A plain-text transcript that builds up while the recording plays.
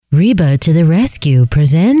Reba to the Rescue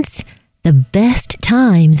presents The Best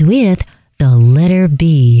Times with the Letter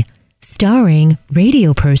B, starring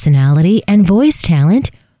radio personality and voice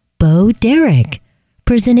talent Bo Derek,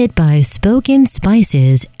 presented by Spoken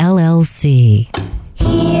Spices, LLC.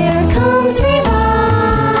 Here comes Reba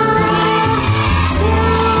to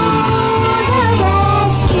the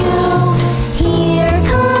rescue. Here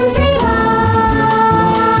comes Reba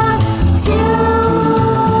to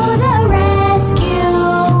the rescue.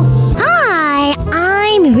 Hi,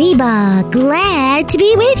 I'm Reba. Glad to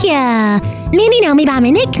be with ya. Many know me by my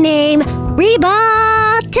nickname,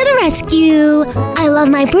 Reba to the Rescue. I love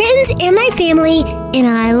my friends and my family, and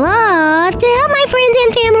I love to help my friends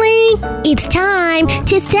and family. It's time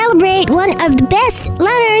to celebrate one of the best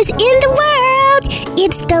letters in the world.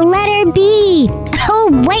 It's the letter B. Oh,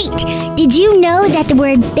 wait. Did you know that the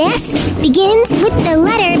word best begins with the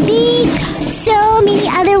letter B? So many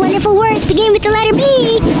other wonderful words begin with the letter B.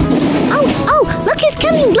 Oh, look who's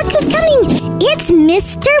coming. Look who's coming. It's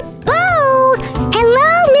Mr. Bo.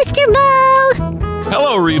 Hello, Mr. Bo.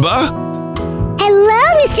 Hello, Reba. Hello,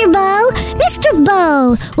 Mr. Bo. Mr.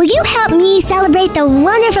 Bo, will you help me celebrate the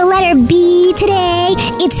wonderful letter B today?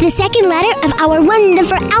 It's the second letter of our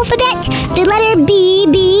wonderful alphabet. The letter B,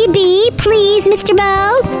 B, B. Please, Mr.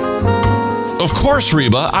 Bo. Of course,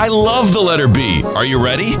 Reba. I love the letter B. Are you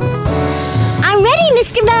ready? I'm ready,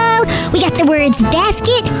 Mr. Bo. We got the words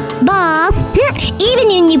basket, ball. Even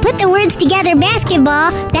when you put the words together,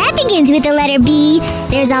 basketball, that begins with the letter B.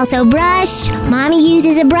 There's also brush. Mommy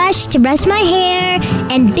uses a brush to brush my hair.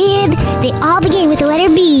 And bib. They all begin with the letter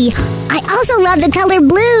B. I also love the color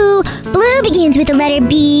blue. Blue begins with the letter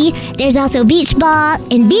B. There's also beach ball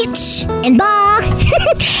and beach and ball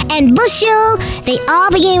and bushel. They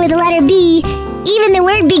all begin with the letter B. Even the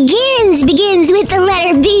word begins with the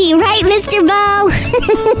letter B, right, Mr. Bo?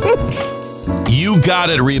 You got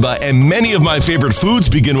it, Reba. And many of my favorite foods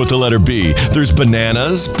begin with the letter B. There's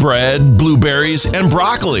bananas, bread, blueberries, and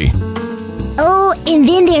broccoli. Oh, and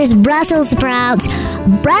then there's Brussels sprouts.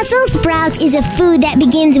 Brussels sprouts is a food that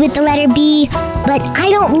begins with the letter B, but I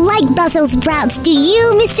don't like Brussels sprouts. Do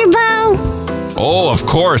you, Mr. Bo? Oh, of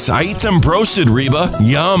course. I eat them roasted, Reba.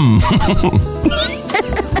 Yum.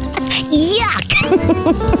 Yuck!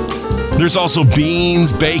 There's also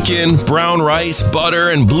beans, bacon, brown rice, butter,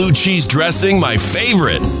 and blue cheese dressing, my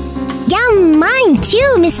favorite. Yum, mine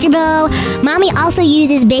too, Mr. Bo. Mommy also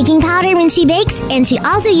uses baking powder when she bakes, and she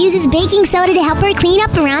also uses baking soda to help her clean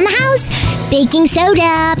up around the house. Baking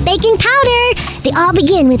soda, baking powder, they all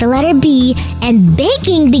begin with the letter B, and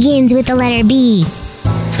baking begins with the letter B.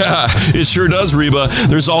 It sure does, Reba.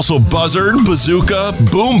 There's also buzzard, bazooka,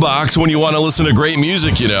 boombox when you want to listen to great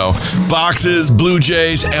music, you know. Boxes, Blue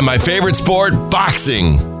Jays, and my favorite sport,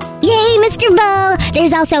 boxing. Yay, Mr. Bo!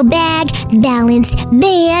 There's also bag, balance,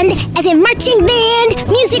 band, as in marching band,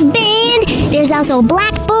 music band. There's also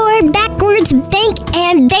blackboard, backwards, bank,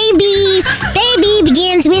 and baby. Baby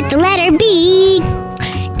begins with the letter B.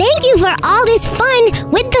 Thank you for all this fun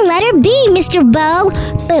with the letter B, Mr. Bo.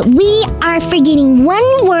 But we are forgetting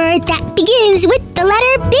one word that begins with the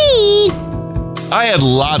letter B. I had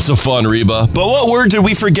lots of fun, Reba. But what word did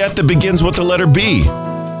we forget that begins with the letter B?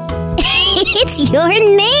 It's your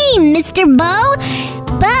name, Mr. Bo.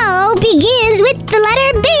 Bo begins with the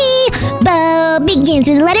letter B. Bo begins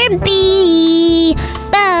with the letter B.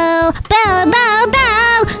 Bo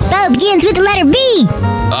begins with the letter B.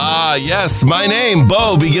 Ah, yes, my name,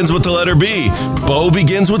 Bo, begins with the letter B. Bo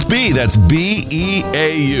begins with B. That's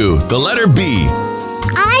B-E-A-U, the letter B.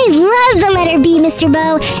 I love the letter B, Mr.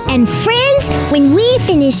 Bo. And friends, when we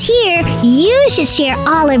finish here, you should share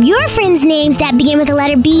all of your friends' names that begin with the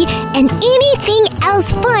letter B and anything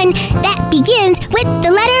else fun that begins with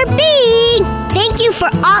the letter B. Thank you for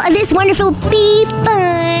all of this wonderful B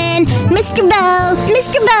fun. Mr. Bo,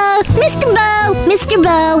 Mr. Bo, Mr. Bo, Mr.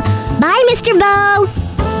 Bo. Bye, Mr. Bo.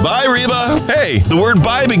 Bye, Reba. Hey, the word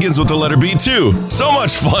bye begins with the letter B, too. So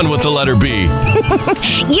much fun with the letter B.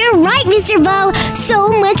 You're right, Mr. Bo. So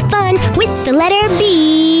much fun with the letter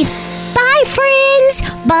B. Bye, friends.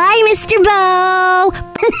 Bye, Mr. Bo.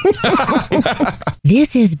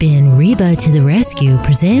 This has been Reba to the Rescue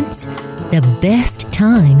presents The Best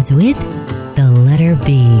Times with the Letter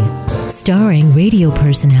B, starring radio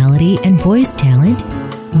personality and voice talent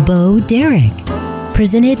Bo Derek,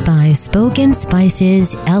 presented by Spoken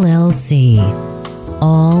Spices, LLC.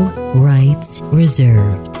 All rights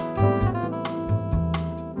reserved.